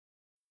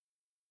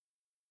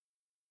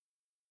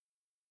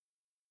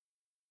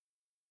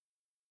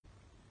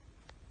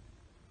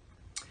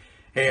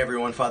Hey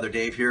everyone, Father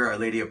Dave here, Our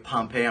Lady of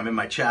Pompeii. I'm in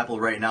my chapel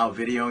right now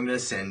videoing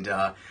this, and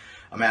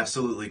I'm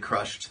absolutely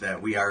crushed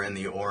that we are in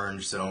the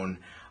orange zone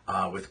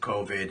with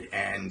COVID.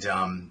 And,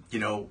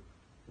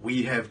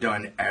 we have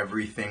done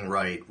everything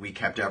right. We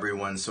kept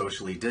everyone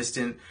socially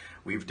distant.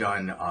 We've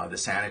done the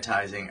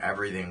sanitizing,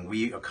 everything.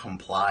 We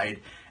complied,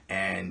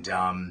 and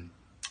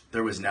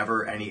there was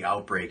never any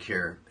outbreak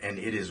here. And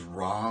it is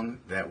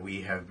wrong that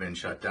we have been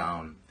shut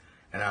down,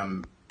 and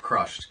I'm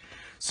crushed.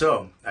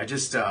 So I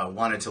just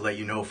wanted to let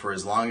you know, for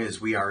as long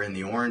as we are in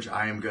the orange,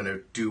 I am going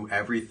to do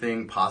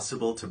everything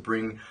possible to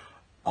bring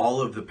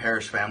all of the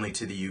parish family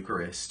to the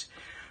Eucharist.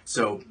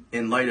 So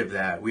in light of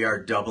that, we are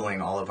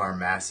doubling all of our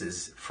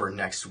masses for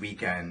next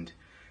weekend.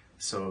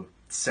 So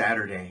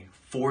Saturday,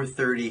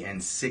 4:30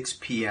 and 6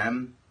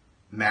 p.m.,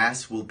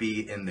 Mass will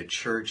be in the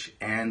church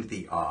and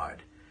the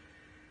odd.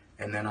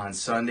 And then on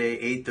Sunday,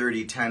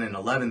 8:30, 10, and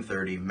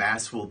 11:30,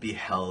 Mass will be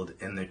held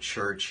in the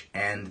church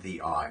and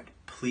the odd.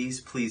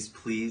 Please, please,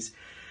 please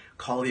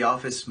call the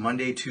office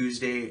Monday,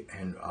 Tuesday,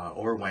 and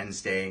or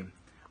Wednesday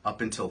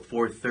up until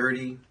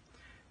 4:30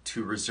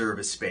 to reserve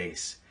a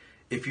space.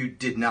 If you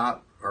did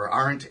not or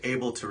aren't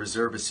able to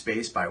reserve a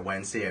space by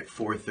Wednesday at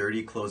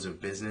 4:30, close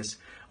of business,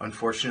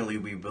 unfortunately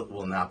we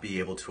will not be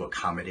able to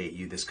accommodate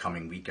you this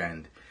coming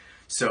weekend.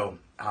 So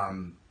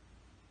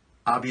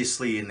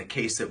obviously, in the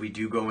case that we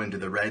do go into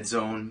the red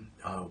zone,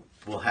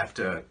 we'll have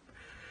to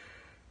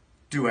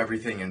do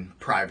everything in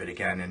private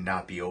again and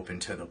not be open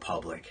to the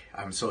public.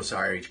 I'm so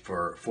sorry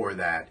for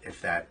that,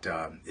 if that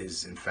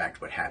is in fact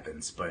what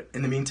happens. But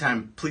in the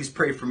meantime, please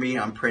pray for me.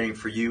 I'm praying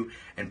for you,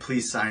 and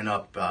please sign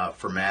up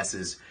for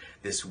masses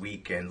this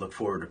week, and look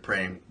forward to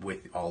praying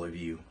with all of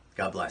you.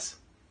 God bless.